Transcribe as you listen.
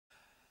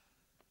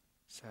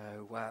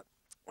So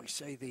we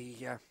see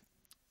the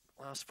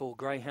last four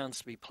greyhounds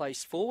to be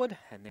placed forward,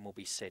 and then we'll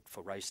be set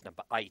for race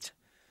number 8.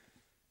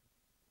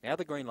 Now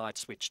the green light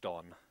switched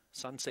on.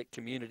 Sunset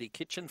Community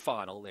Kitchen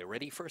final. They're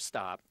ready for a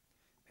start.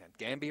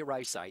 Mt-Gambier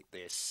Race-8,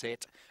 they're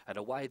set, and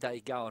away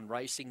they go and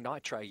racing.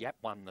 Nitro Yap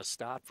won the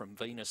start from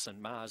Venus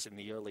and Mars in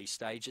the early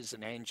stages,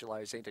 and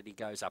Angelo's Entity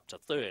goes up to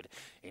third.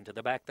 Into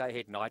the back they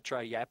head,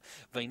 Nitro Yap,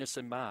 Venus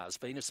and Mars.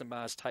 Venus and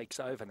Mars takes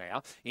over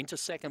now. Into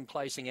second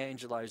placing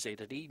Angelo's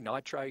Entity,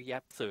 Nitro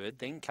Yap third.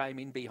 Then came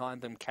in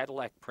behind them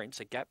Cadillac Prince,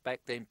 a gap back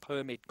then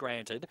Permit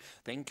Granted.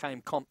 Then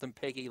came Compton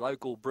Peggy,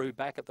 Local Brew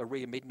back at the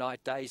rear,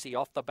 Midnight Daisy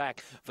off the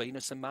back.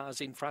 Venus and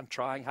Mars in front,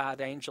 trying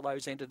hard.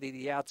 Angelo's Entity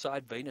the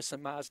outside, Venus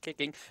and Mars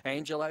kicking.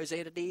 Angelo's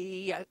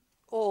Entity,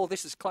 oh,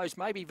 this is close.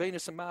 Maybe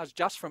Venus and Mars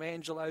just from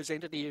Angelo's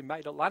Entity, who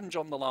made a lunge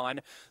on the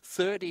line.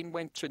 Third in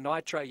went to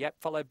Nitro Yap,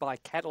 followed by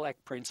Cadillac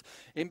Prince.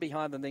 In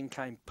behind them then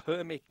came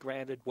Permit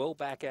Granted. Well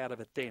back out of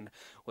it then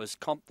was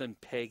Compton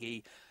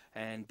Peggy.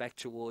 And back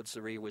towards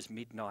the rear was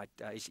Midnight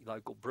Daisy.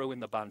 Local Brew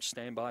in the bunch.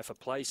 Stand by for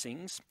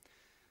placings.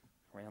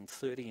 Around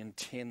 30 and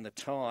 10 the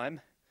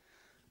time.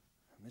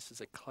 And this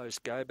is a close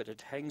go, but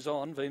it hangs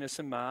on. Venus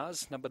and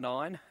Mars, number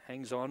 9,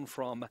 hangs on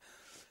from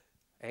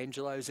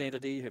Angelo's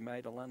Entity, who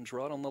made a lunge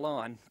right on the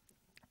line.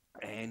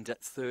 And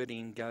at third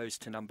in goes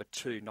to number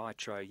 2,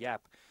 Nitro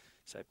Yap.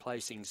 So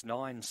placings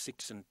 9,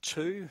 6 and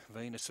 2.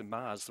 Venus and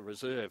Mars, the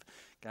reserve,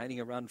 gaining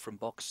a run from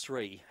box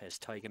 3, has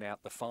taken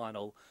out the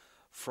final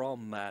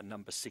from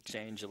number 6,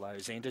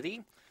 Angelo's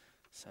Entity.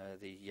 So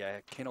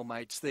the kennel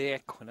mates there,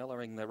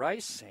 Quinella-ing the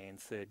race, and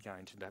third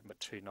going to number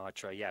 2,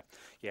 Nitro Yap.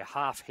 Yeah,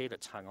 half head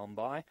it's hung on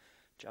by.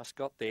 Just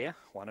got there,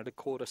 1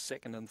 1/4,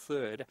 second and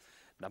third.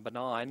 Number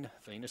 9,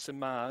 Venus and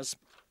Mars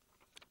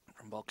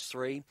from box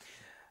 3.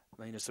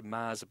 Venus and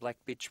Mars, a black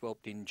bitch,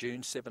 whelped in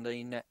June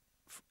 17.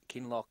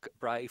 Kinloch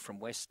Bray from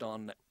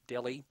Weston,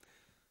 Delhi,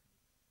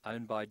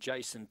 owned by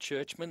Jason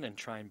Churchman and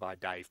trained by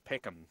Dave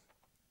Peckham.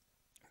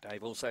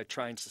 Dave also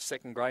trains the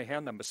second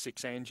greyhound, number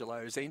 6,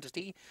 Angelo's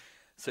Entity.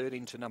 Third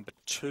into number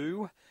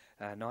 2,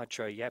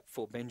 Nitro Yap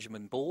for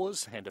Benjamin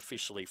Bors, and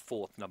officially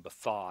fourth, number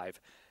 5,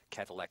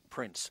 Cadillac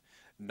Prince.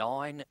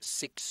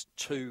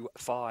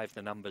 9-6-2-5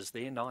 the numbers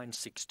there,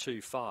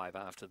 9-6-2-5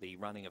 after the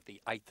running of the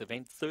 8th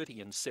event.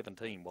 30 and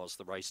 17 was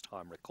the race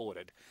time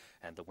recorded,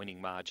 and the winning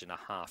margin a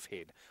half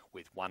head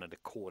with 1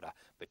 1/4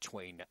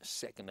 between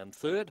second and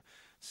third.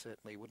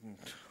 Certainly wouldn't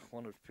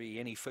want it to be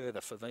any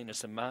further for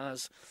Venus and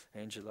Mars.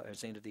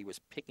 Angelo's Entity was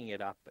picking it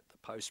up, but the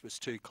post was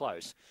too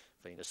close.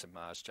 Venus and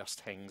Mars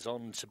just hangs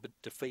on to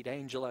defeat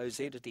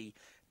Angelo's Entity.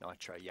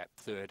 Nitro Yap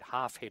third,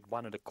 half head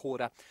 1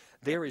 1/4.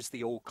 There is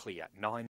the all clear, 9